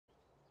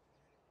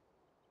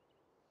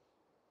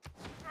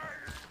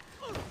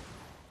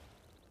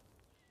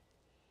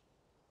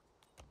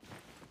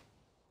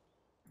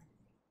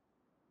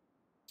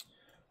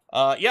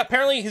Yeah,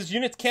 apparently his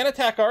units can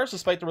attack ours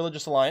despite the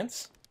religious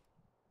alliance.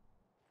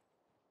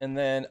 And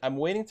then I'm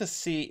waiting to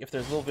see if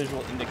there's little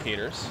visual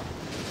indicators.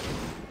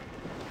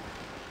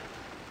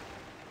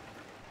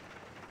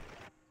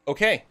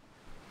 Okay.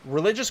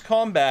 Religious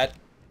combat.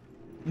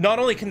 Not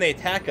only can they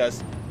attack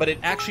us, but it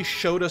actually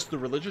showed us the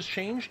religious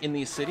change in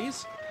these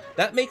cities.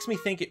 That makes me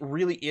think it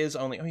really is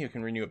only... Oh, you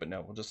can renew it, but no.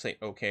 We'll just say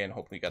okay and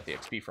hopefully got the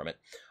XP from it.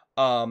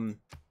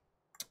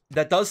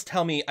 That does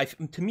tell me...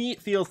 to me,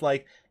 it feels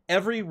like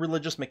every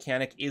religious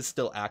mechanic is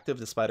still active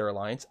despite our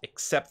alliance,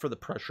 except for the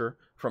pressure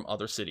from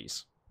other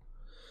cities.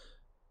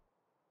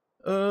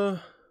 We're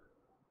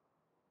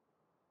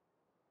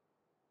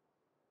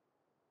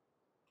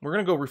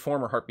going to go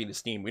Reform or Heartbeat of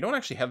Steam. We don't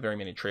actually have very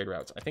many trade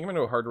routes. I think I'm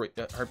going to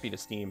go Heartbeat of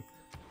Steam.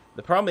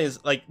 The problem is,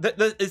 like,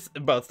 it's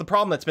the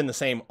problem that's been the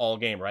same all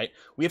game, right?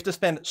 We have to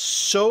spend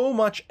so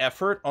much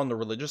effort on the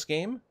religious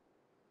game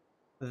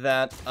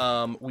that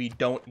we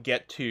don't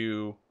get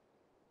to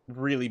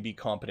really be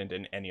competent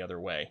in any other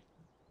way,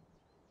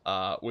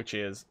 which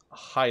is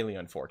highly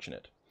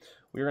unfortunate.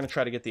 We're going to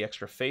try to get the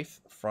extra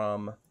faith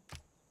from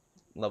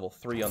level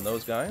 3 on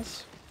those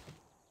guys.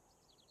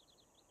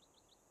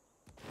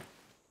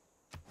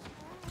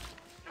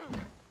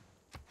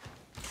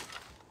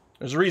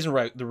 There's a reason,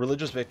 right? The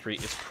religious victory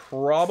is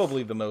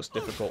probably the most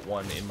difficult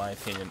one, in my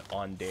opinion,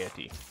 on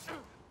Deity.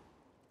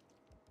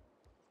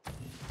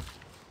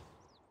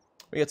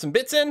 We got some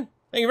bits in.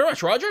 Thank you very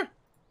much, Roger.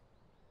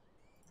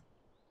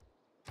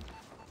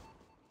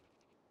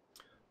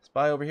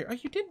 Spy over here. Oh,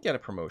 you did get a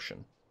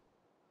promotion.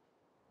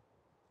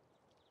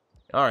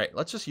 All right,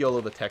 let's just YOLO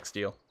the text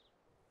deal.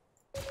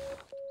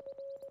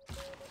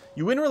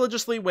 You win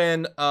religiously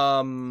when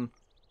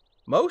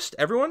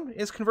everyone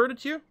is converted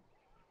to you.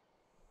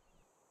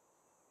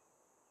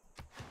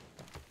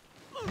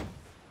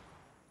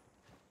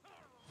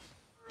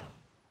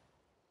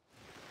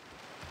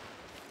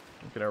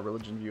 Look at our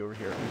religion view over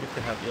here. We have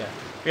to have, yeah,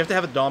 we have to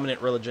have a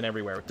dominant religion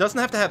everywhere. It doesn't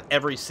have to have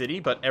every city,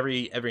 but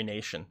every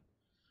nation.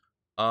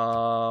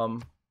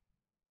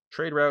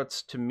 Trade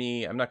routes, to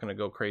me, I'm not going to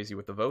go crazy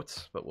with the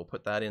votes, but we'll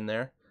put that in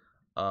there.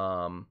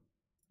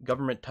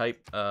 Government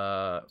type,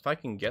 if I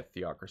can get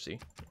theocracy,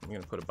 I'm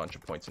going to put a bunch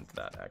of points into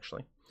that,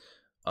 actually.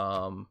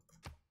 I'll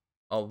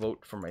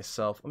vote for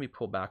myself. Let me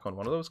pull back on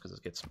one of those because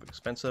it gets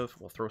expensive.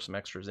 We'll throw some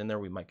extras in there.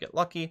 We might get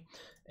lucky.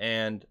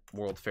 And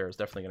World Fair is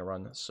definitely going to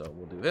run, so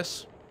we'll do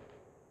this.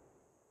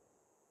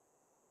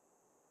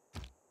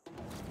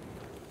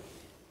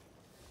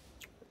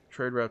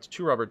 Trade routes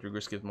to Robert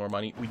Drugas gives more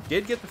money. We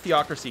did get the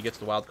theocracy, gets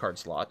the wildcard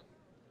slot.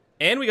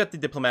 And we got the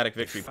diplomatic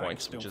victory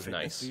points, which is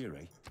nice.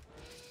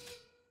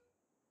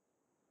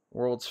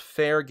 World's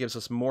Fair gives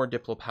us more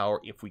Diplo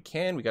power if we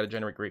can. We got to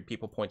generate great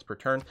people points per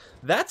turn.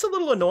 That's a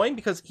little annoying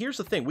because here's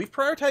the thing. We've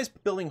prioritized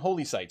building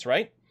holy sites,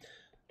 right?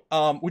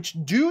 Which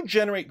do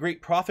generate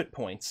great profit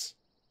points.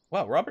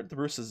 Wow, Robert the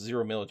Bruce is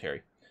 0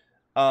 military.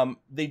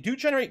 They do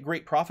generate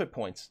great profit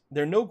points.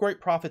 There are no great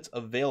profits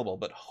available,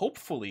 but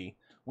hopefully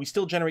we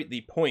still generate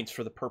the points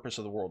for the purpose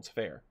of the World's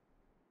Fair.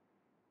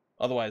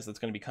 Otherwise, that's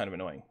going to be kind of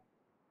annoying.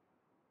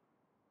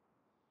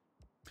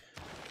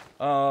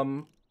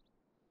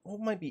 What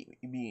might be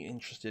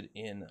interested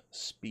in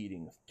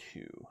speeding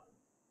too?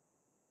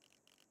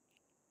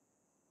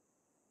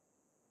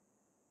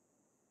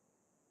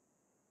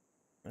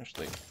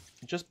 Actually,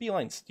 just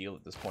beeline steel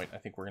at this point. I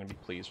think we're going to be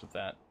pleased with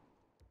that.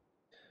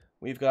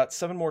 We've got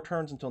 7 more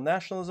turns until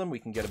nationalism. We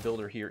can get a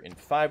builder here in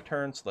 5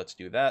 turns. So let's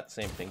do that.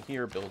 Same thing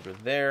here. Builder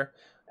there.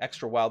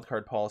 Extra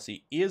wildcard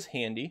policy is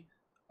handy.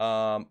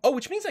 Oh,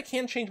 which means I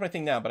can change my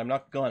thing now, but I'm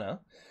not gonna.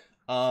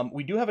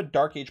 We do have a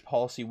Dark Age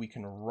policy we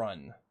can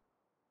run.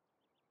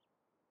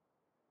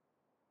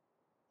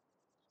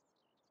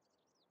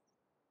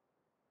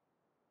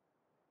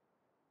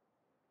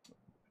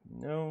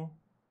 No.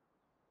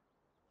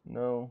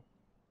 No.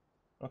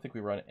 I don't think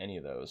we run any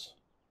of those.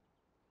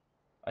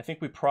 I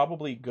think we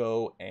probably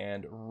go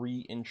and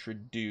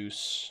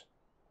reintroduce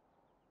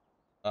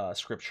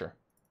scripture.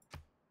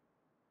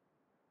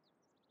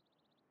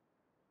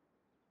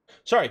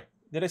 Sorry,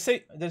 did I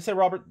say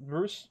Robert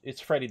Bruce? It's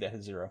Freddy that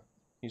has 0.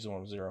 He's the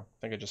one with 0. I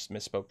think I just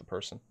misspoke the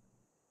person.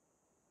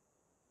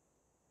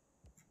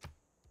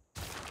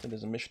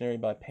 There's a missionary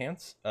by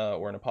Pants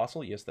or an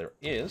apostle. Yes, there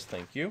is.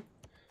 Thank you.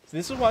 So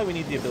this is why we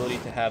need the ability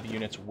to have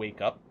units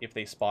wake up if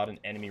they spot an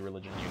enemy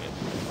religion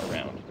unit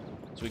around.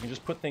 So we can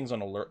just put things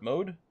on alert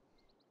mode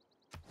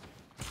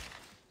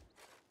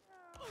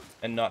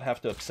and not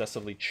have to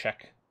obsessively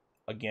check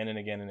again and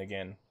again and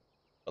again.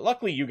 But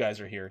luckily you guys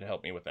are here to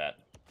help me with that.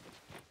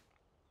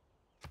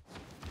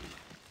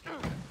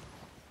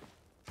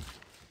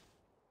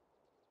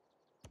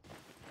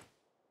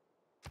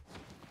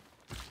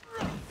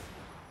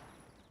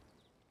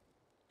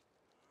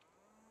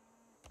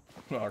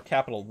 Our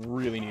capital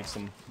really needs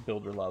some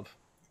builder love.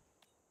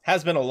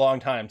 Has been a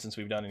long time since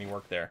we've done any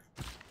work there.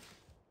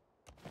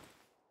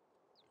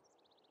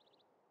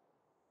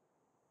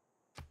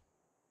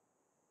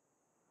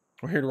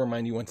 We're here to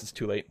remind you once it's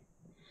too late.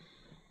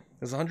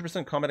 Does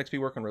 100% combat XP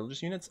work on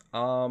religious units?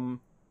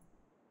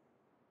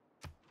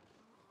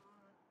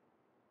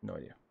 No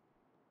idea.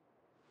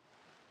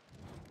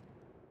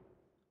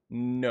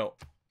 No.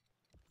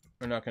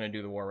 We're not going to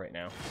do the war right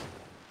now.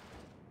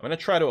 I'm going to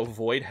try to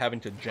avoid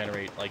having to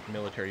generate, like,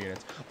 military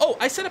units. Oh,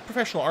 I set up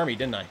professional army,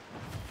 didn't I?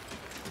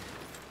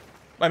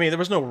 I mean, there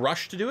was no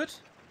rush to do it.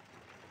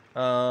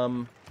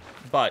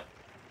 But,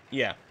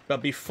 yeah.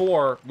 But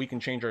before we can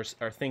change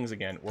our things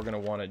again, we're going to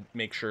want to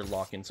make sure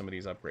lock in some of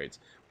these upgrades.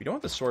 We don't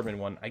have the swordman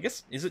one. I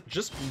guess, is it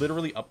just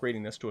literally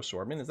upgrading this to a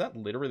swordman? Is that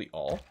literally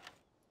all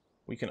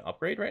we can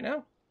upgrade right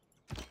now?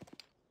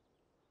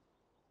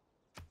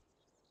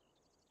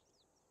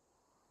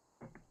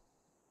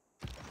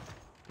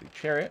 The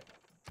chariot.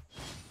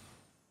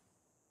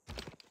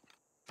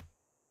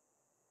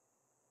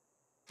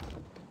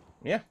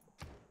 Yeah.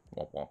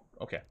 Womp womp.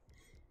 Okay.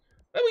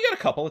 We got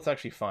a couple. It's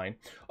actually fine.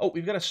 Oh,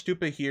 we've got a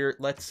stupa here.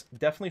 Let's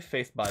definitely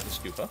faith by the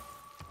stupa.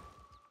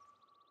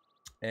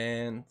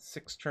 And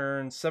 6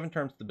 turns, 7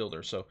 turns to the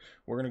builder. So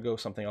we're going to go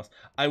something else.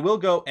 I will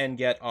go and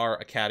get our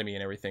academy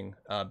and everything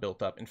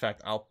built up. In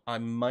fact, I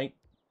might,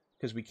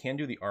 because we can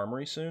do the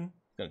armory soon.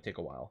 It's going to take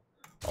a while.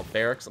 I'll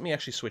barracks. Let me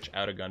actually switch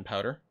out of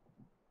gunpowder.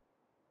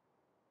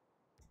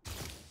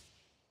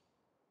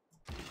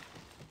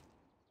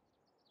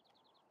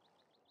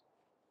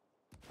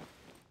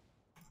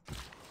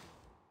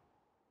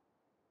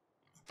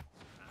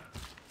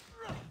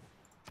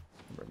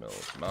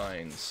 Mills,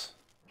 mines.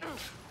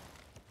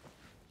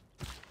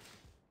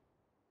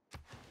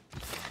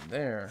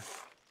 There.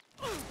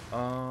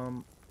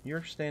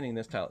 You're standing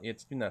this tile.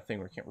 It's doing that thing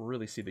where you can't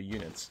really see the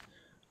units.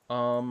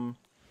 And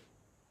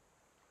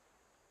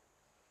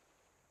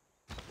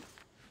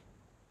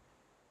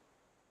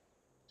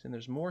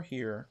there's more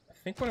here. I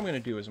think what I'm going to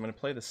do is I'm going to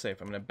play this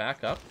safe. I'm going to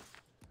back up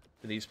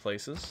to these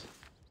places.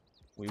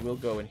 We will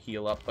go and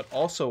heal up, but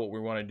also what we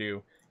want to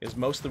do is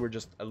mostly we're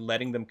just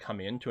letting them come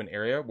into an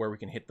area where we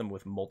can hit them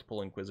with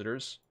multiple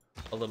Inquisitors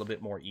a little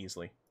bit more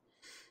easily.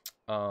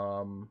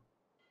 Move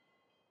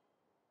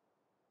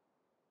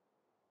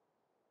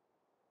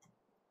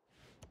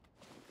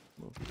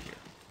here.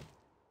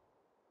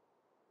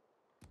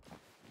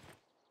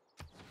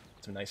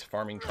 Some nice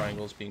farming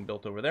triangles being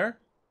built over there.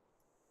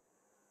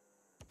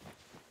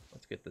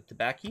 Let's get the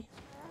tobacco.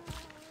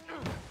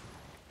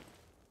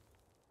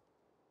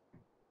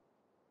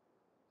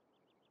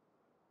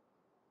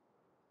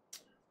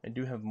 I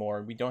do have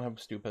more. We don't have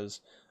stupas.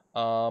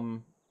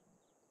 Do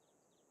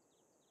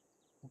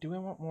I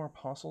want more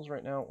apostles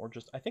right now? Or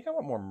just... I think I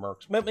want more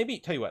mercs. Maybe,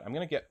 tell you what, I'm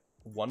going to get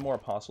one more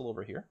apostle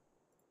over here.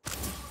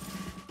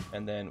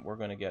 And then we're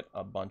going to get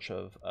a bunch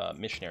of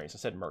missionaries. I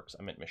said mercs.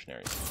 I meant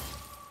missionaries.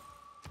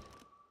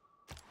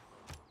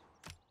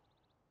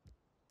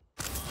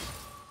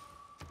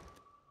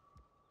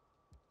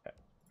 Okay.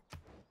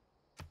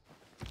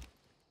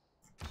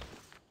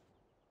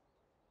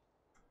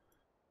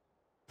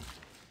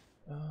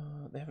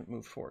 They haven't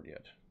moved forward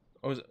yet.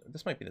 Oh,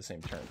 this might be the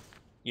same turn.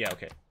 Yeah,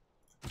 okay.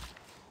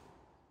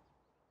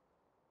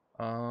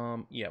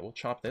 Yeah, we'll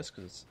chop this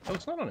because it's... Oh,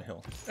 it's not on a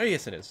hill. Oh,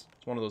 yes, it is.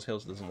 It's one of those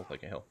hills that doesn't look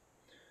like a hill.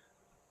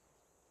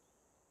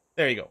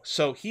 There you go.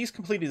 So he's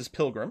completed his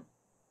pilgrim.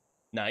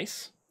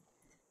 Nice.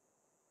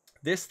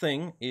 This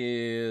thing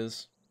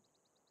is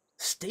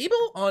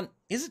stable on...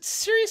 Is it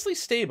seriously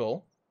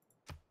stable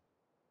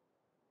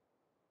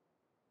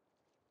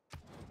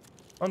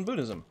on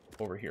Buddhism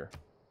over here?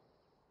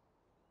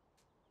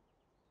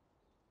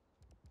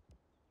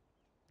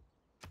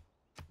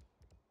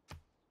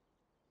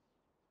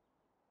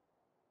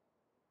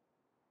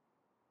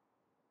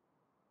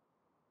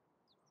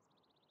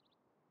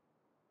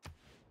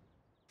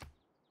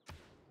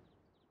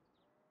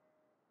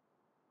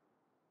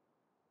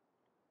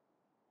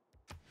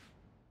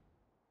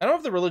 I don't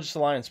have the religious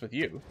alliance with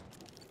you.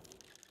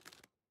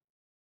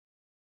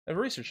 I have a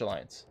research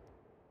alliance.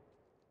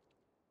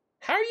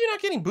 How are you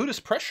not getting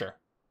Buddhist pressure?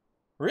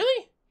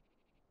 Really?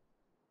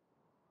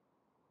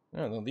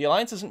 No, the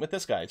alliance isn't with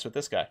this guy. It's with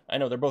this guy. I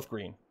know, they're both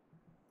green.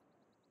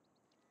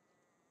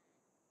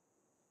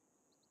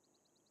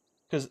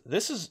 Because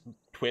this is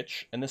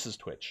Twitch, and this is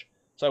Twitch.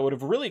 So I would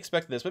have really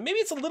expected this, but maybe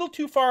it's a little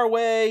too far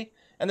away,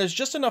 and there's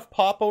just enough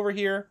pop over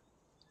here.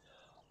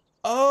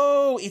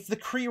 Oh, it's the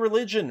Cree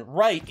religion.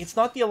 Right. It's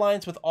not the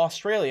alliance with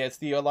Australia. It's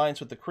the alliance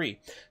with the Cree.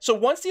 So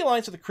once the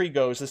alliance with the Cree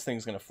goes, this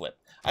thing's going to flip.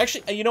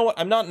 Actually, you know what?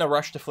 I'm not in a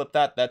rush to flip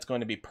that. That's going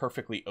to be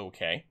perfectly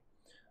okay.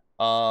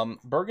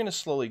 Bergen is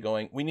slowly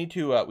going. We need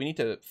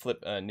to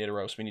flip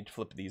Nidaros. We need to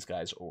flip these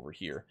guys over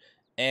here.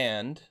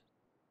 And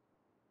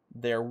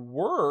there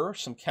were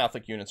some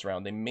Catholic units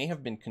around. They may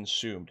have been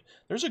consumed.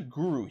 There's a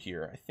guru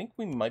here. I think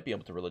we might be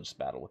able to religious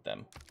battle with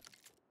them.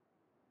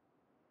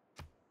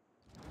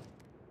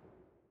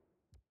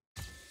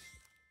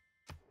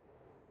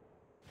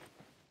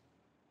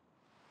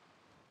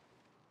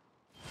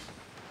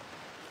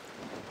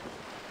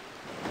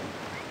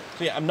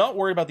 So yeah, I'm not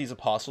worried about these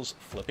apostles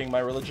flipping my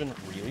religion,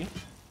 really.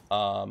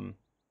 I'm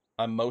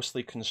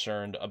mostly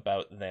concerned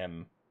about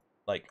them.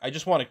 Like, I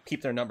just want to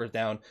keep their numbers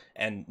down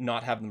and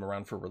not have them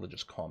around for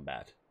religious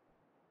combat.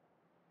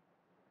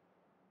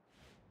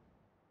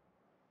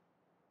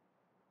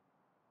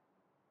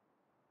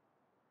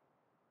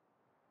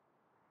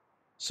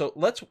 So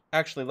let's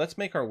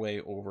make our way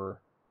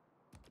over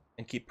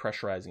and keep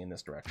pressurizing in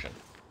this direction.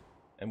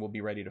 And we'll be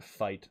ready to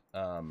fight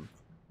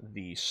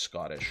the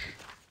Scottish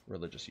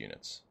religious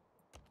units.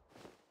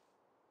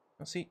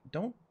 Now see,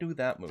 don't do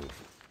that move.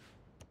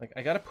 Like,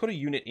 I gotta put a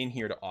unit in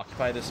here to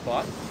occupy this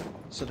spot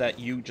so that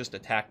you just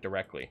attack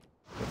directly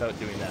without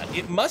doing that.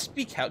 It must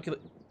be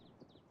calculated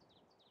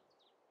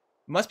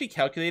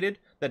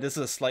that this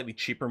is a slightly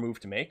cheaper move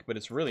to make, but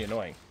it's really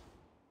annoying.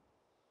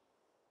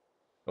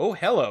 Oh,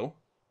 hello.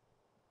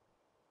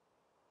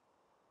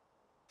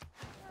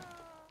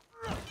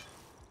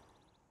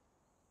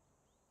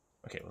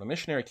 Okay, well, the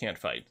missionary can't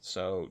fight,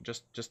 so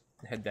just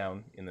head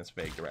down in this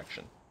vague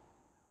direction.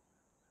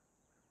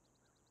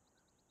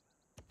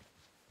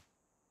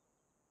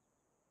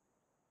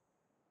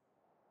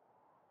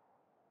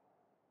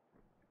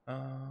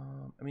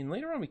 I mean,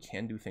 later on we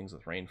can do things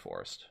with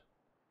rainforest,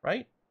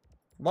 right?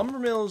 Lumber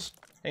mills.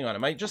 Hang on,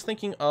 am I just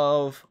thinking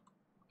of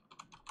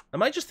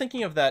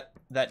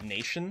that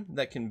nation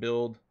that can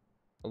build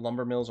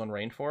lumber mills on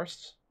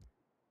rainforests?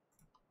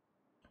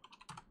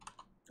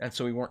 And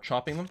so we weren't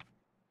chopping them?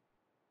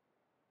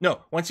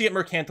 No, once you get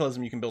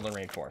mercantilism, you can build on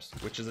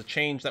rainforest, which is a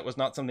change that was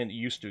not something that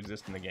used to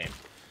exist in the game.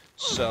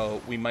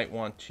 So we might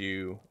want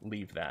to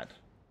leave that.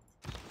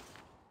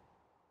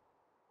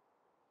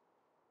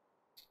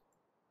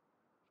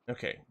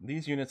 Okay,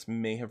 these units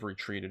may have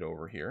retreated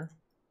over here.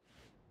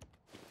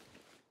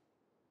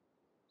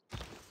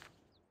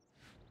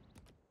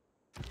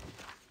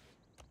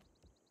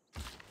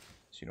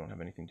 So you don't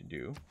have anything to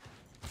do.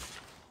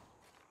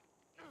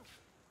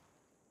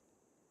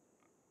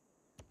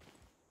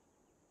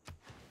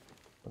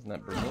 Wasn't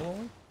that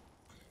Brazil?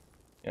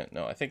 Yeah,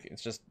 no, I think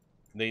it's just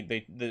I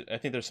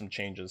think there's some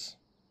changes.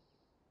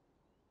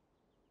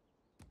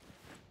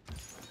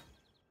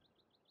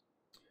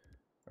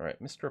 All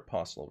right, Mr.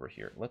 Apostle over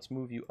here. Let's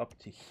move you up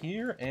to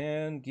here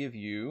and give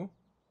you...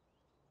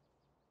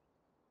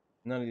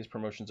 None of these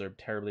promotions are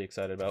terribly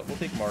excited about. We'll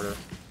take Martyr.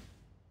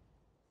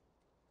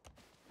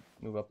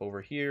 Move up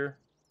over here.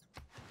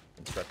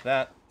 Construct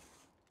that.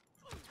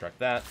 Construct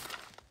that.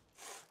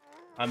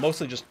 I'm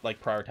mostly just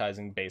like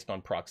prioritizing based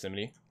on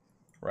proximity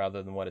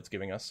rather than what it's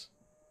giving us.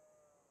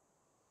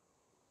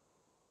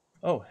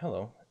 Oh,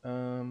 hello.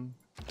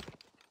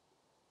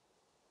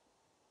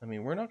 I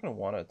mean, we're not going to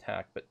want to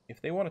attack, but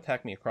if they want to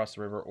attack me across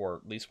the river, or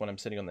at least when I'm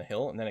sitting on the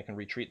hill, and then I can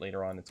retreat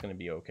later on, it's going to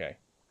be okay.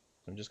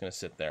 So I'm just going to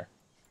sit there.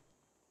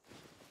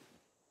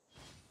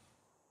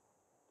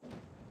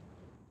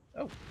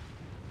 Oh.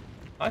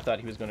 I thought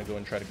he was going to go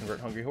and try to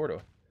convert Hungry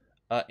Hordo.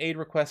 Aid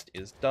request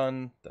is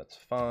done. That's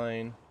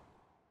fine.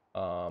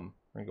 We're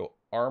going to go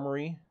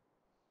Armory.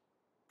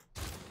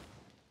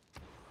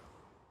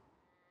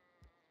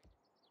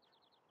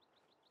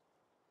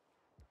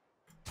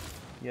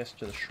 Yes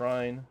to the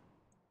Shrine.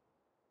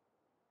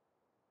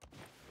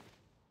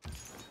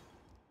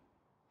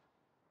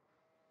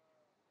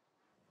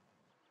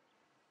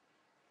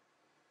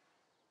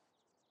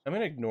 I'm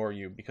going to ignore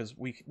you because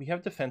we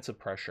have defensive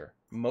pressure.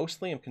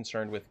 Mostly I'm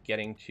concerned with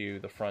getting to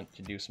the front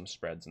to do some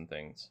spreads and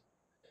things.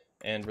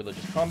 And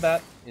religious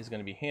combat is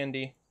going to be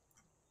handy.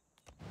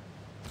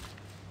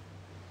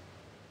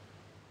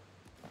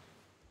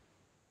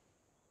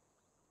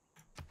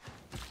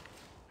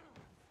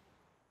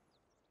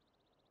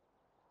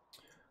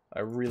 I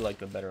really like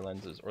the better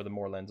lenses, or the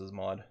more lenses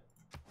mod.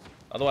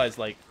 Otherwise,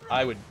 like,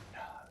 I would...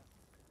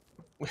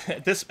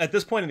 at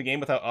this point in the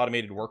game, without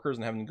automated workers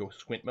and having to go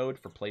squint mode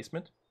for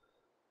placement...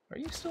 Are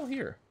you still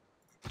here?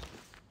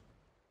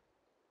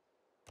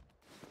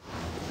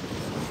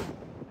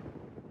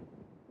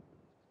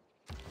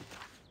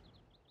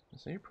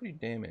 So you're pretty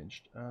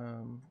damaged.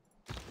 There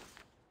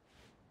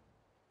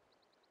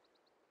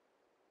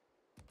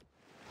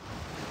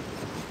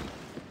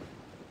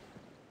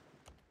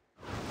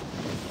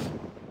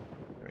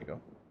we go.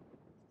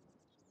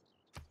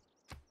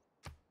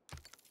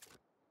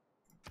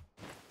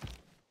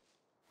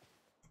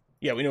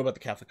 Yeah, we know about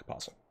the Catholic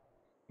Apostle.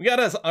 We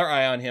got our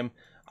eye on him.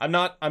 I'm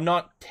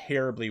not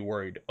terribly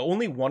worried.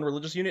 Only one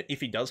religious unit.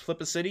 If he does flip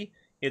a city,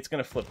 it's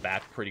going to flip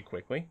back pretty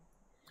quickly.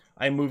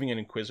 I'm moving an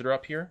Inquisitor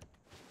up here.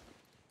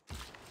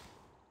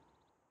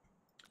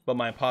 But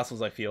my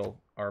Apostles, I feel,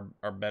 are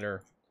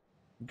better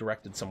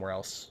directed somewhere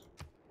else.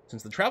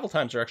 Since the travel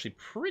times are actually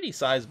pretty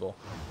sizable.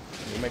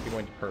 We might be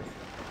going to Perth.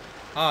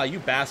 Ah, you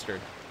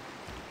bastard.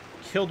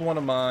 Killed one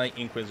of my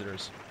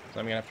Inquisitors. So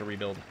I'm going to have to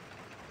rebuild.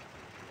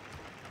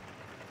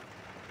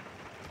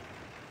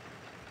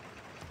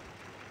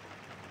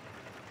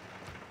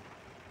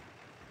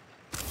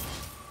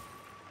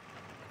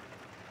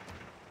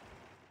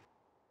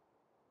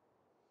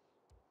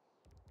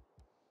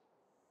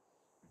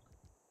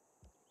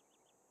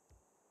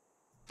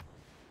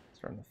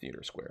 Start in the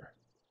theater square.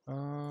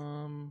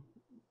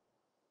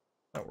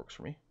 That works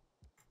for me.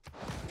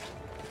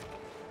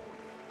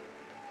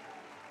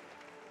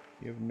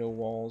 You have no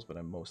walls, but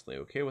I'm mostly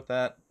okay with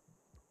that.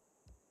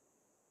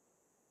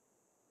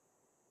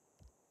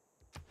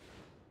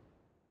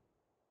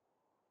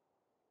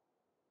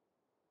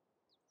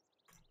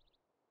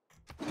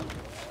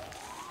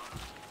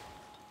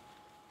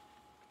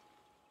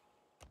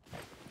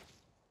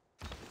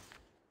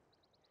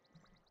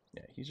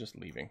 he's just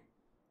leaving.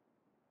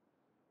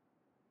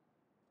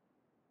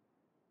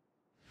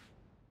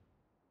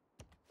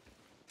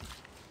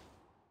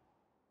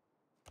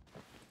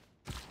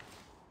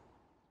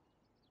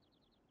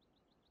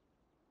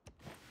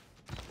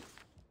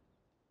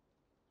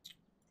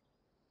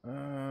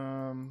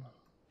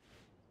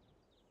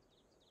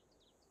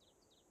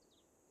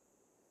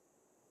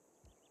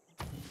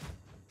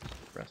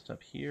 Rest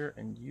up here,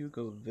 and you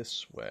go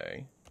this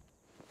way.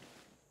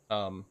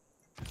 I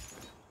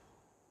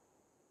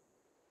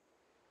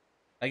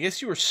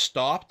guess you were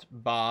stopped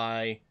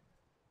by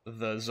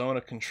the zone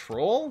of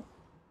control,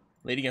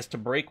 leading us to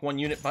break 1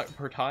 unit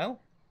per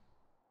tile.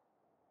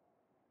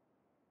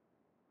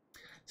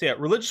 So yeah,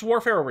 religious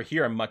warfare over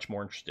here I'm much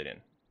more interested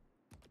in,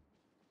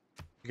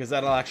 because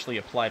that'll actually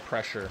apply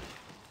pressure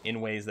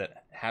in ways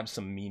that have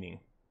some meaning.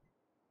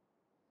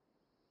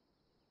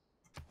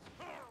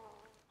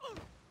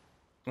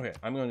 Okay,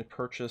 I'm going to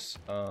purchase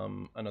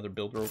another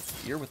builder over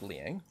here with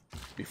Liang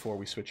before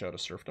we switch out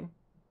of serfdom.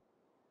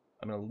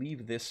 I'm going to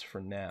leave this for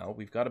now.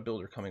 We've got a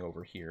builder coming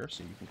over here,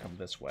 so you can come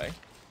this way.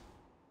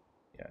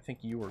 Yeah, I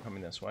think you were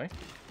coming this way.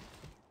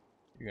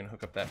 You're going to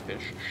hook up that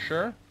fish.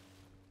 Sure.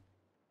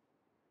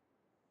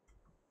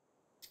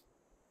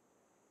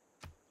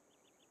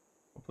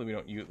 Hopefully we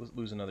don't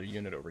lose another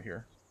unit over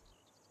here.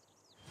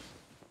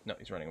 No,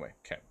 he's running away.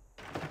 Okay.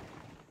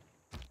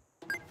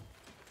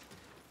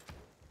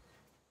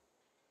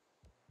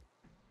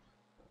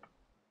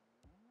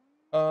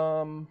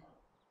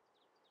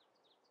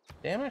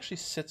 Dam actually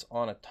sits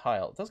on a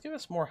tile. It does give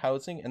us more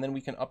housing, and then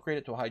we can upgrade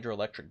it to a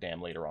hydroelectric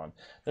dam later on.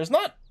 There's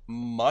not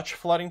much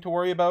flooding to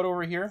worry about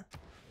over here.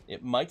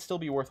 It might still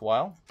be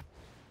worthwhile.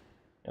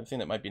 The other thing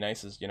that might be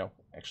nice is, you know,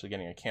 actually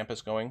getting a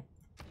campus going.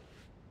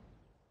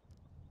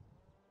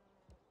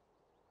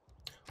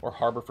 Or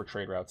harbor for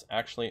trade routes.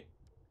 Actually,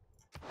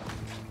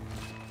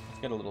 let's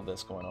get a little of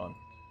this going on.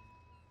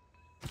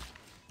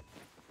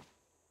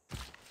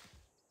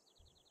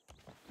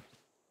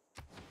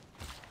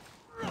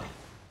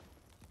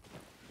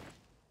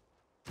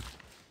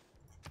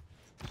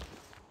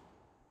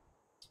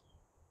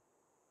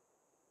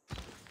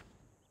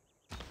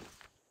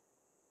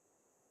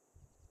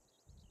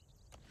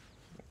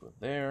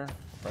 There,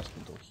 rest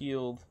until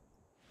healed.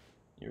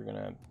 You're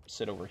gonna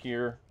sit over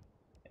here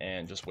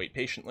and just wait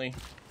patiently.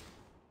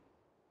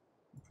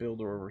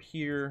 Builder over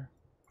here.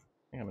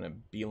 I think I'm gonna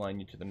beeline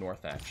you to the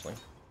north, actually.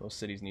 Those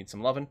cities need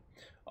some loving.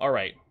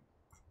 Alright.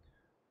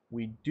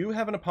 We do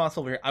have an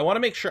apostle over here. I want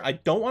to make sure, I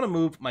don't want to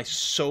move my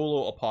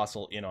solo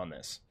apostle in on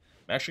this.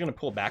 I'm actually gonna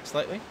pull back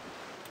slightly.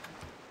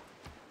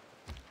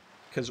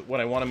 Because what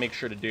I want to make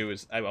sure to do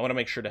is, I want to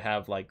make sure to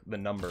have, like, the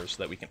numbers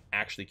so that we can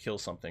actually kill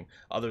something.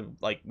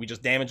 Like, we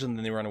just damage them and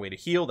then they run away to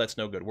heal. That's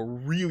no good. We're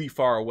really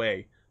far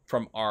away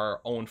from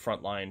our own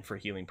front line for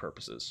healing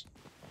purposes.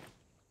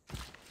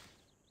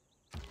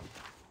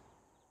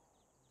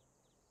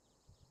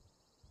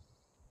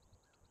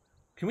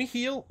 Can we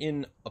heal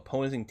in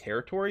opposing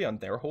territory on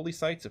their holy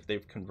sites if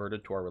they've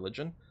converted to our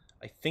religion?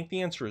 I think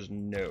the answer is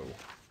no.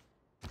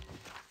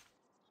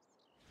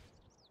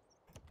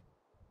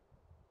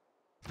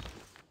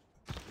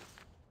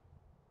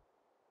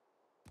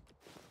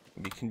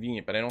 Be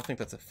convenient, but I don't think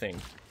that's a thing.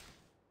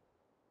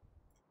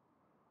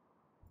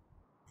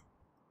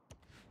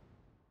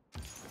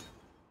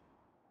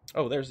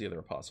 Oh, there's the other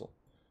apostle.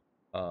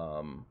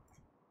 And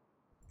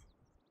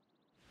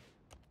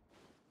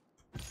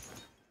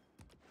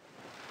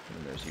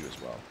then there's you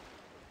as well.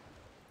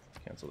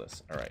 Cancel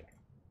this. All right.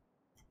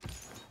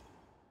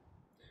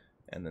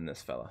 And then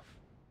this fella.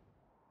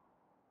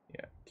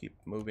 Yeah, keep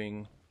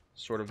moving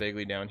sort of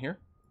vaguely down here.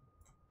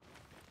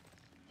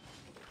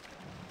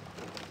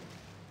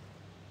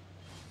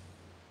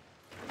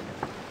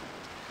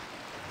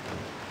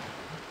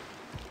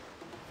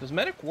 Does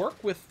medic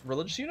work with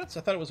religious units? I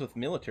thought it was with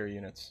military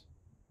units.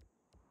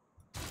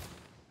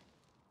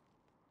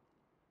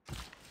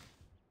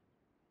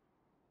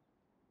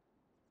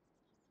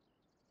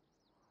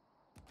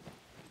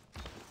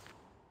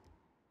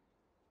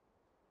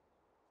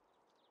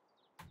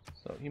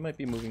 So he might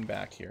be moving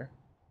back here.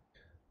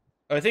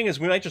 The thing is,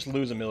 we might just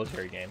lose a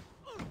military game.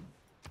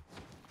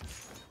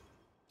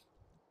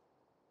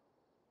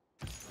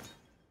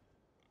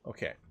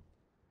 Okay.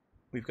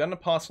 We've got an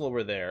apostle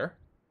over there.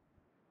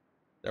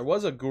 There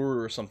was a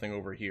guru or something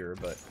over here,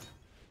 but...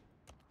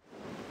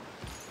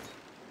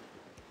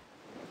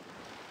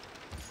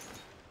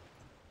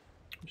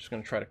 I'm just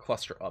going to try to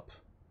cluster up.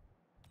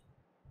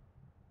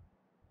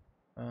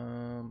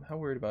 How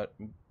worried about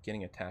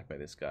getting attacked by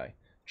this guy?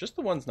 Just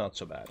the one's not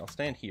so bad. I'll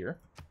stand here.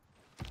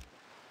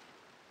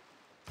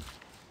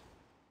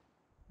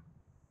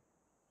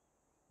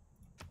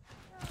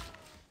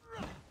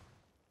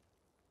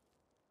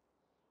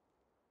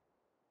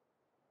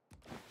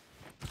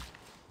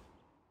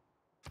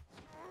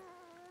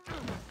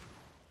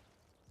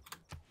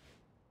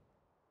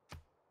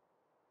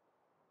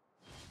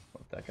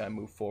 That guy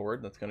move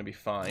forward. That's going to be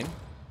fine.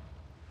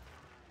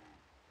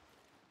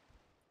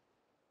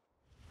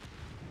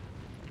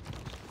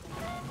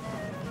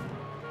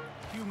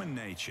 Human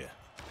nature.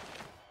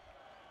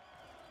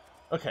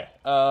 Okay,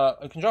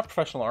 I can drop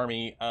professional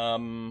army.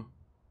 Yeah,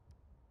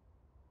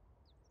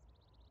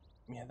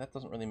 that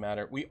doesn't really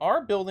matter. We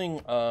are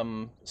building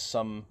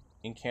some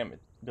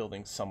encampment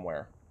buildings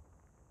somewhere.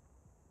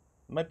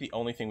 It might be the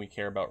only thing we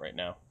care about right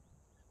now.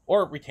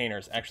 Or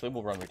retainers. Actually,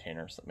 we'll run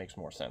retainers. That makes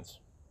more sense.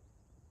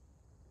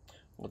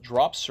 We'll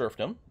drop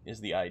serfdom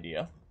is the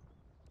idea.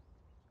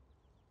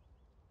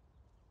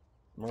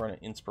 We'll run an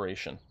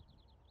inspiration.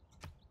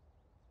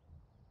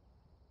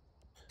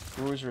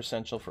 Gurus are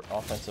essential for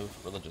offensive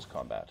religious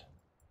combat.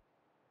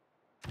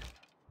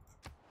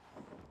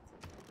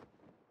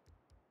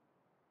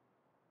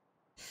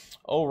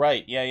 Oh,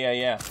 right.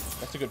 Yeah.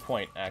 That's a good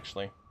point,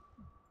 actually.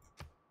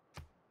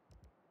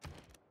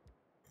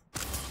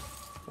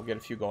 We'll get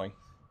a few going.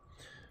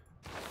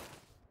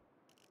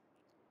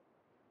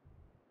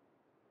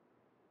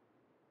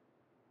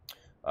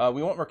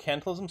 We want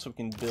mercantilism so we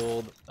can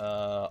build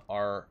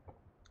our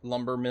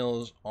lumber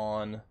mills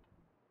on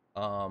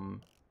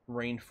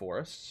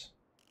rainforests.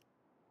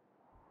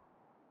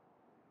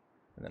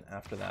 And then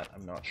after that,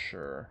 I'm not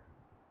sure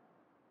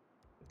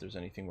if there's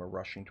anything we're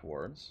rushing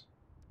towards.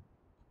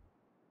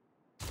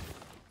 I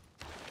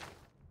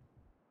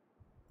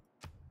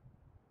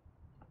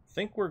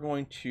think we're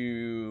going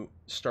to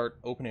start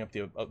opening up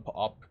the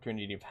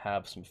opportunity to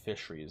have some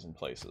fisheries in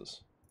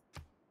places.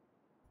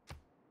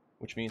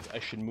 Which means I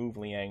should move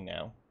Liang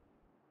now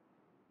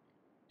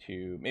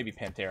to maybe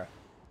Pantera.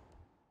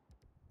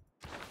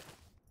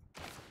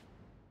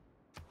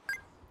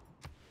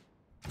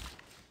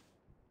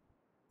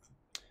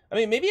 I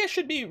mean, maybe I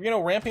should be,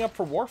 ramping up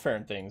for warfare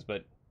and things,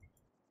 but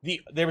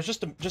there was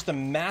just a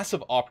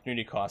massive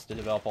opportunity cost to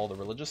develop all the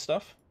religious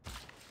stuff.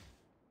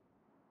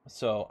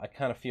 So I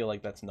kind of feel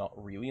like that's not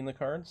really in the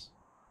cards.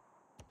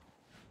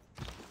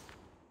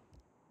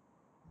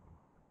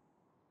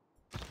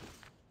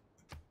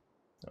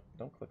 No,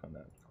 don't click on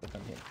that. Click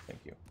on him.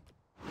 Thank you.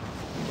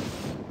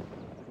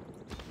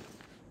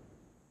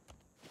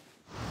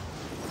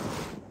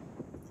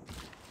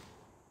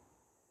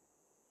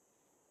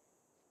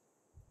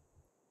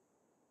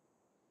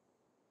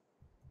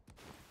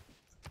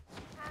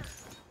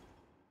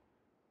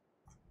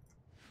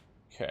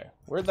 Okay,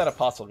 where'd that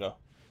apostle go?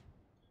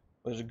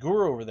 There's a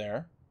guru over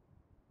there.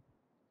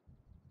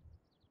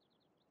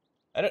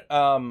 I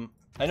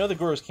know the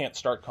gurus can't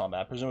start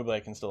combat. Presumably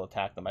I can still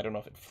attack them. I don't know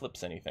if it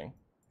flips anything.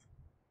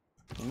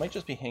 It might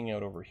just be hanging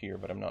out over here,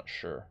 but I'm not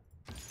sure.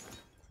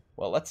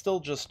 Well, let's still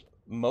just...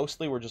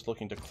 Mostly we're just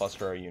looking to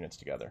cluster our units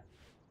together.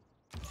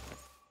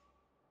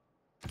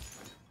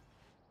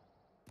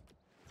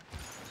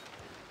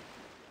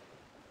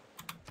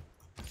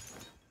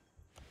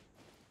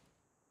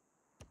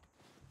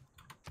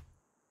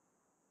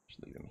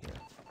 Just leave him here.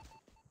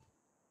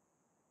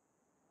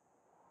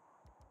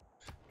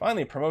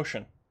 Finally,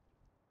 promotion.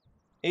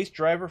 Ace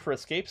driver for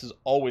escapes is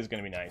always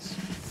going to be nice.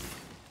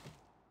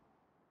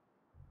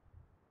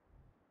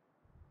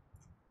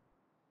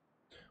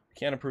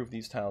 We can't improve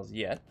these tiles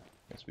yet.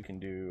 Guess we can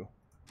do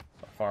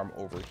a farm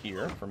over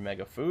here for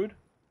mega food.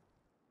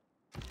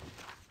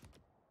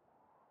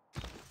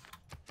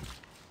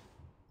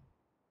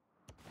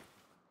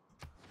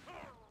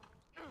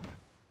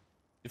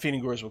 Defeating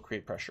gurus will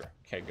create pressure.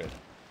 Okay, good.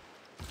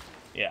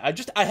 Yeah,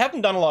 I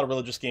haven't done a lot of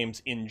religious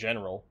games in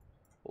general,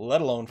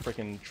 let alone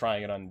freaking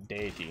trying it on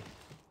Deity.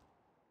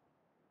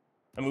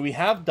 I mean, we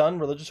have done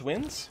religious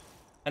wins,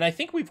 and I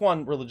think we've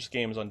won religious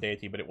games on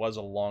Deity, but it was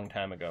a long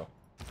time ago.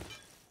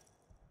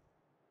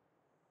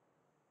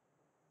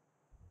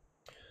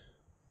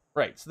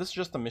 Right, so this is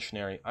just the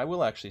missionary. I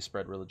will actually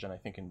spread religion, I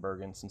think, in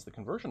Bergen, since the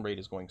conversion rate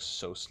is going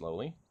so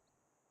slowly.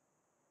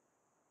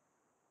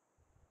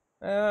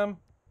 But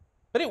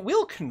it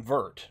will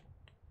convert.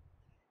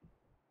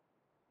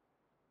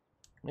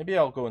 Maybe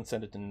I'll go and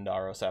send it to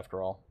Nindaros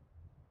after all.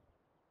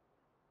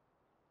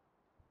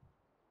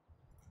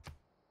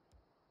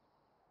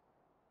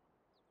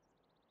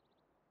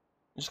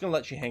 I'm just going to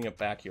let you hang up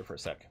back here for a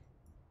sec.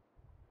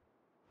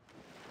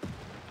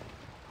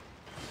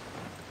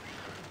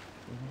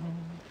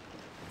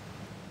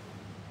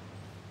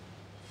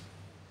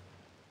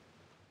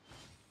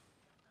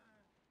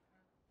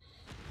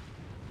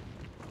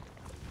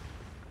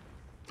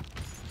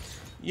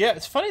 Yeah,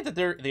 it's funny that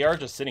they are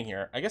just sitting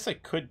here. I guess I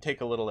could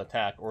take a little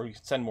attack, or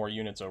send more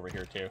units over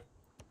here too.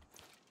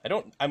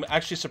 I'm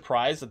actually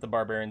surprised that the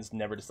barbarians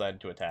never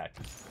decided to attack.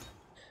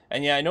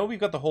 And yeah, I know we've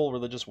got the whole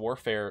religious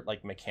warfare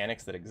like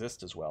mechanics that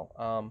exist as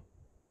well.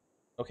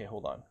 Okay,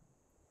 hold on.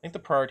 I think the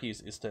priority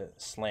is to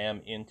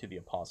slam into the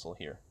apostle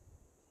here.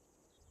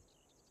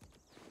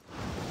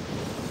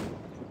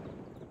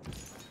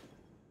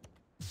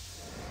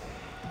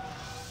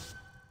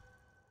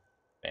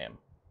 Bam.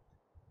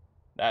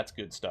 That's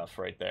good stuff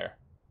right there.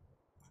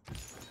 In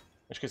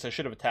which case I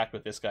should have attacked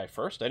with this guy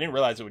first. I didn't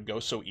realize it would go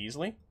so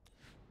easily.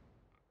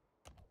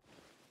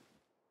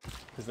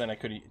 Because then I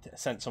could have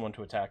sent someone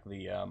to attack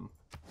the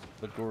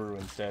guru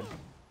instead.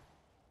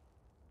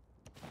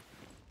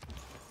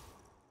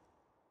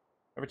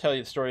 Ever tell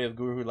you the story of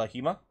Guru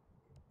Lahima?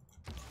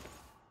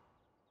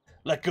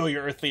 Let go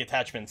your earthly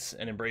attachments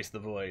and embrace the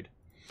void.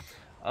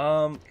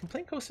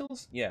 Complaint Coast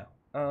Hills? Yeah.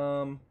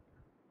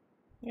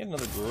 Get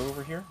another brewer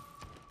over here.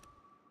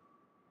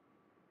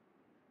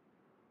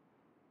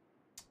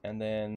 And then